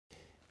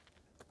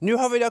Nå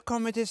har vi da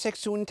kommet til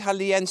seksjonen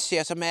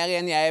Taliensia, som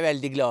en jeg er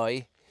veldig glad i.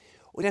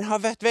 Og den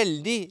har vært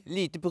veldig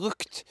lite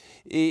brukt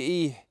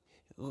i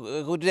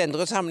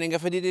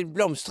rhododendronsamlinger, fordi de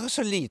blomstrer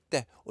så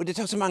lite, og det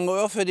tar så mange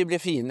år før de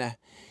blir fine.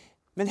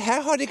 Men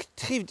her har de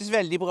trivdes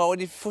veldig bra,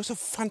 og de får så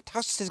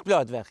fantastisk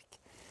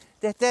bladverk.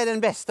 Dette er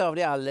den beste av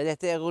de alle.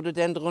 Dette er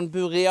Rhododendron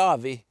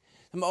bureavii,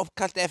 som er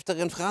oppkalt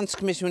efter en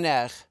fransk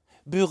misjonær.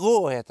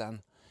 Bureau heter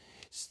han.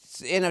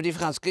 En av de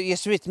franske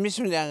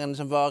jesuittmisjonærene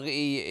som var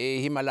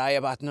i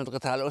Himalaya på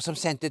 1800-tallet, og som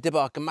sendte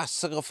tilbake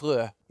masser av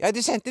frø. Ja, de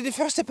sendte det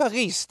først til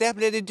Paris. Der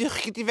ble de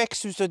dyrket i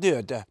veksthus og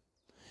døde.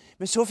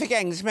 Men så fikk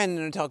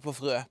engelskmennene tak på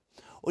frø.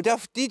 Og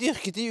de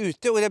dyrket de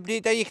ute, og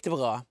da gikk det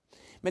bra.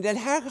 Men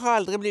den her har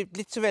aldri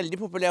blitt så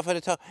veldig populær, for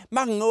det tar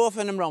mange år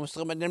før den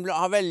blomstrer, men den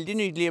har veldig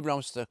nydelige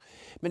blomster.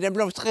 Men den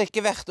blomstrer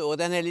ikke hvert år,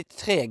 den er litt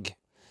treg.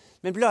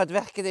 Men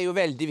bladverket er jo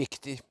veldig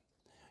viktig.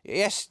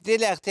 Det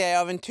lærte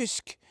jeg av en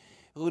tysk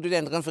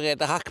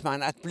rhododendronforeder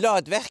Hackmann, at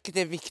bladverket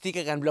er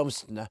viktigere enn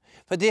blomstene.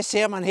 For det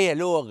ser man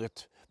hele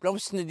året.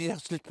 Blomstene de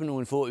tar slutt på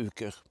noen få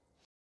uker.